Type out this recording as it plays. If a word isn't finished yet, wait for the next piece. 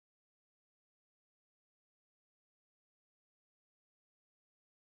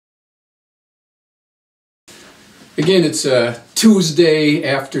Again, it's a Tuesday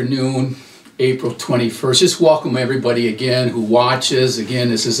afternoon, April 21st. Just welcome everybody again who watches. Again,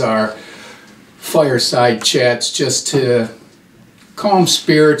 this is our Fireside Chats just to calm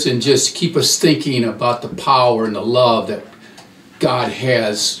spirits and just keep us thinking about the power and the love that God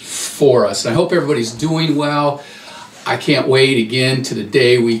has for us. And I hope everybody's doing well. I can't wait again to the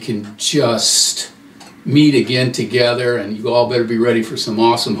day we can just meet again together, and you all better be ready for some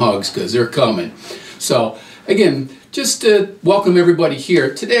awesome hugs because they're coming. So again, just to welcome everybody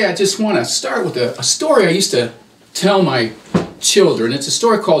here. Today I just want to start with a story I used to tell my children. It's a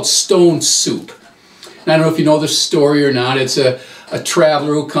story called Stone Soup. And I don't know if you know this story or not. It's a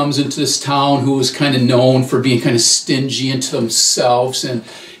traveler who comes into this town who was kind of known for being kind of stingy into themselves, and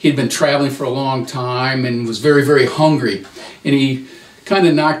he'd been traveling for a long time and was very, very hungry. And he kind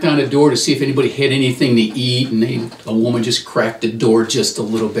of knocked on the door to see if anybody had anything to eat, and a woman just cracked the door just a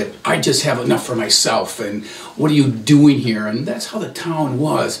little bit. "I just have enough for myself, and what are you doing here?" And that's how the town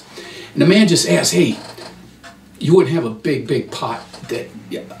was. And the man just asked, "Hey, you wouldn't have a big pot that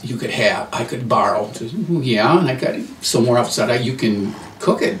you could have, I could borrow?" He says, "Well, yeah, and I got it somewhere outside. You can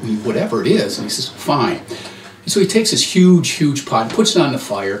cook it, whatever it is." And he says, "Fine." And so he takes this huge pot, puts it on the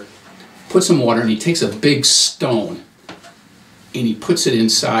fire, puts some water, and he takes a big stone and he puts it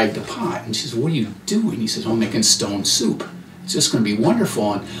inside the pot. And she says, "What are you doing?" He says, "I'm making stone soup. It's just going to be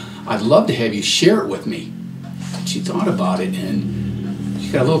wonderful, and I'd love to have you share it with me." And she thought about it, and she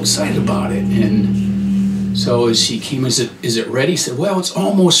got a little excited about it. And so as she came, "Is it ready?" He said, "Well, it's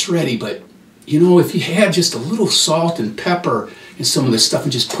almost ready, but you know, if you had just a little salt and pepper and some of this stuff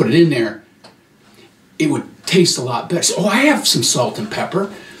and just put it in there, it would taste a lot better." So, "Oh, I have some salt and pepper."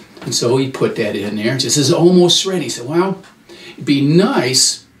 And so he put that in there and she says, "Almost ready." He said, "Well, it'd be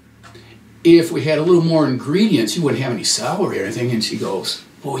nice if we had a little more ingredients. You wouldn't have any celery or anything." And she goes,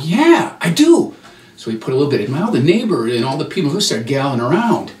 "Well, yeah, I do." So he put a little bit in. Well, the neighbor and all the people who started gathering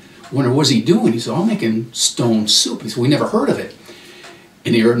around wonder, "What's he doing?" He said, "I'm making stone soup." He said, "We never heard of it."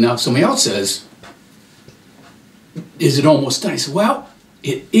 And now somebody else says, "Is it almost done?" He said, "Well,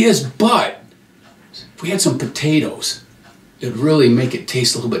 it is, but if we had some potatoes, it'd really make it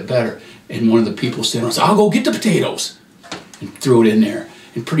taste a little bit better." And one of the people standing around said, "I'll go get the potatoes," and threw it in there.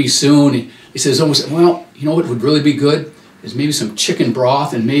 And pretty soon he says, "Almost, well, you know what would really be good is maybe some chicken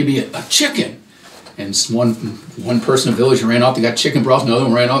broth and maybe a chicken." And one person in the village ran off, they got chicken broth, another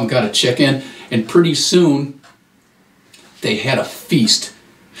one ran off and got a chicken. And pretty soon they had a feast,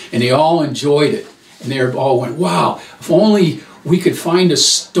 and they all enjoyed it. And they all went, "Wow, if only we could find a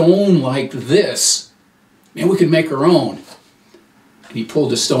stone like this, man, we could make our own." And he pulled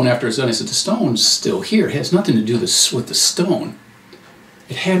the stone after his son. He said, "The stone's still here. It has nothing to do with the stone.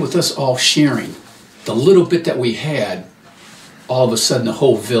 It had with us all sharing. The little bit that we had, all of a sudden the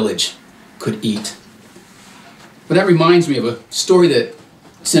whole village could eat." But that reminds me of a story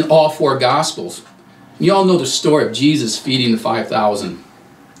that's in all four Gospels. You all know the story of Jesus feeding the 5,000.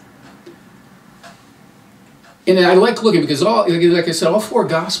 And I like looking because, like I said, all four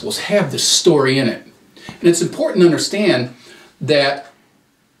Gospels have this story in it. And it's important to understand that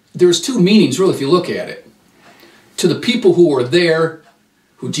there's two meanings, really, if you look at it. To the people who were there,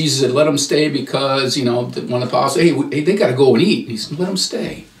 who Jesus had let them stay because, you know, one of the apostles said, "Hey, they got to go and eat." And he said, "Let them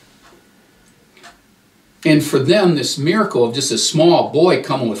stay." And for them, this miracle of just a small boy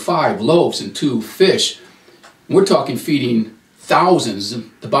coming with 5 loaves and 2 fish, we're talking feeding thousands.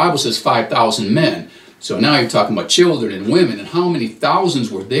 The Bible says 5,000 men. So now you're talking about children and women, and how many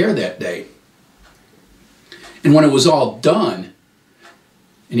thousands were there that day. And when it was all done,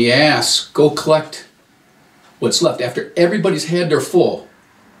 and he asked, "Go collect what's left," after everybody's had their full,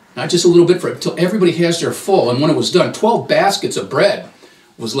 not just a little bit for it, until everybody has their full. And when it was done, 12 baskets of bread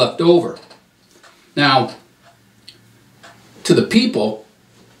was left over. Now, to the people,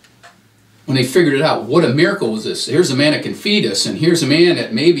 when they figured it out, what a miracle was this? Here's a man that can feed us, and here's a man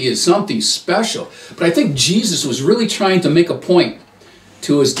that maybe is something special. But I think Jesus was really trying to make a point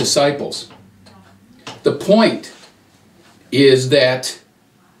to his disciples. The point is that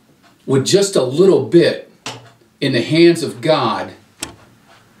with just a little bit in the hands of God,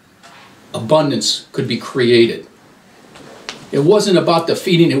 abundance could be created. It wasn't about the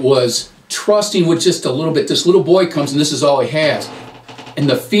feeding, it was trusting with just a little bit. This little boy comes and this is all he has. And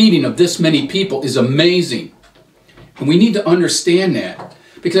the feeding of this many people is amazing. And we need to understand that.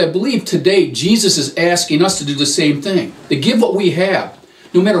 Because I believe today Jesus is asking us to do the same thing. To give what we have,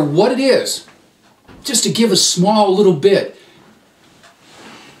 no matter what it is. Just to give a small little bit.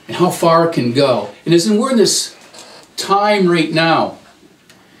 And how far it can go. And as we're in this time right now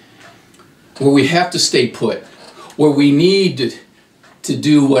where we have to stay put. Where we need to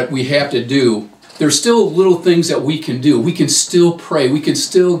do what we have to do there's still little things that we can do. We can still pray. We can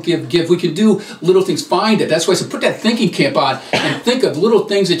still give. We can do little things. Find it. That's why I said put that thinking cap on and think of little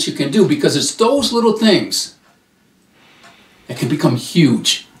things that you can do, because it's those little things that can become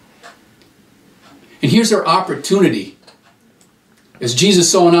huge. And here's our opportunity. As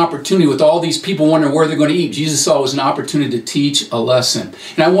Jesus saw an opportunity with all these people wondering where they're going to eat, Jesus saw it as an opportunity to teach a lesson.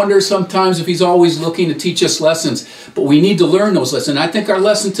 And I wonder sometimes if he's always looking to teach us lessons, but we need to learn those lessons. And I think our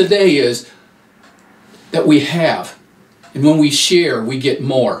lesson today is that we have. And when we share, we get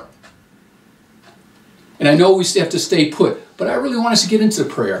more. And I know we have to stay put, but I really want us to get into the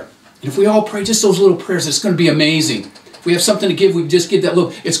prayer. And if we all pray just those little prayers, it's going to be amazing. If we have something to give, we just give that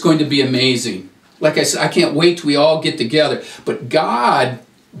little, it's going to be amazing. Like I said, I can't wait till we all get together. But God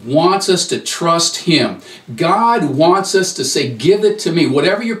wants us to trust him. God wants us to say, give it to me.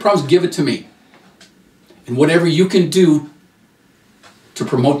 Whatever your problems, give it to me. And whatever you can do to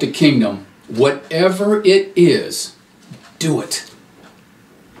promote the kingdom, whatever it is, do it.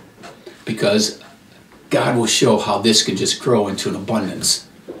 Because God will show how this can just grow into an abundance.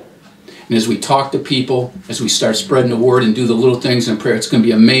 And as we talk to people, as we start spreading the word and do the little things in prayer, it's going to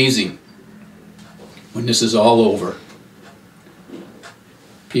be amazing. When this is all over,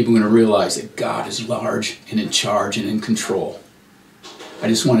 people are going to realize that God is large and in charge and in control. I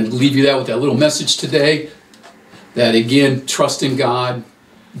just wanted to leave you with that little message today. That again, trust in God.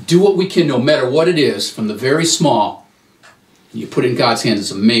 Do what we can no matter what it is, from the very small. And you put it in God's hands.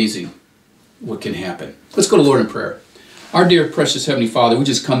 It's amazing what can happen. Let's go to the Lord in prayer. Our dear precious Heavenly Father, we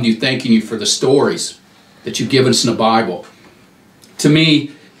just come to you thanking you for the stories that you've given us in the Bible. To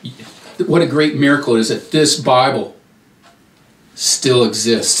me, what a great miracle it is that this Bible still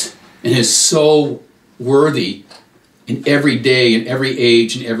exists and is so worthy in every day, in every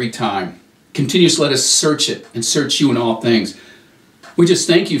age, and every time. Continue to let us search it and search you in all things. We just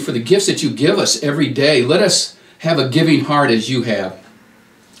thank you for the gifts that you give us every day. Let us have a giving heart as you have.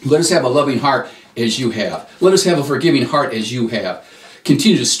 Let us have a loving heart as you have. Let us have a forgiving heart as you have.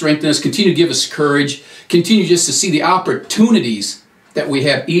 Continue to strengthen us. Continue to give us courage. Continue just to see the opportunities that we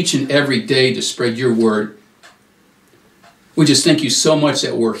have each and every day to spread your word. We just thank you so much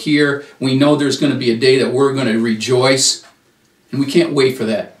that we're here. We know there's going to be a day that we're going to rejoice, and we can't wait for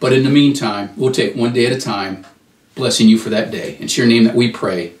that. But in the meantime, we'll take one day at a time, blessing you for that day. It's your name that we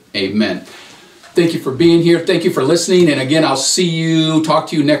pray. Amen. Thank you for being here. Thank you for listening. And again, I'll talk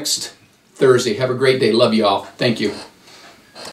to you next Thursday. Have a great day. Love you all. Thank you.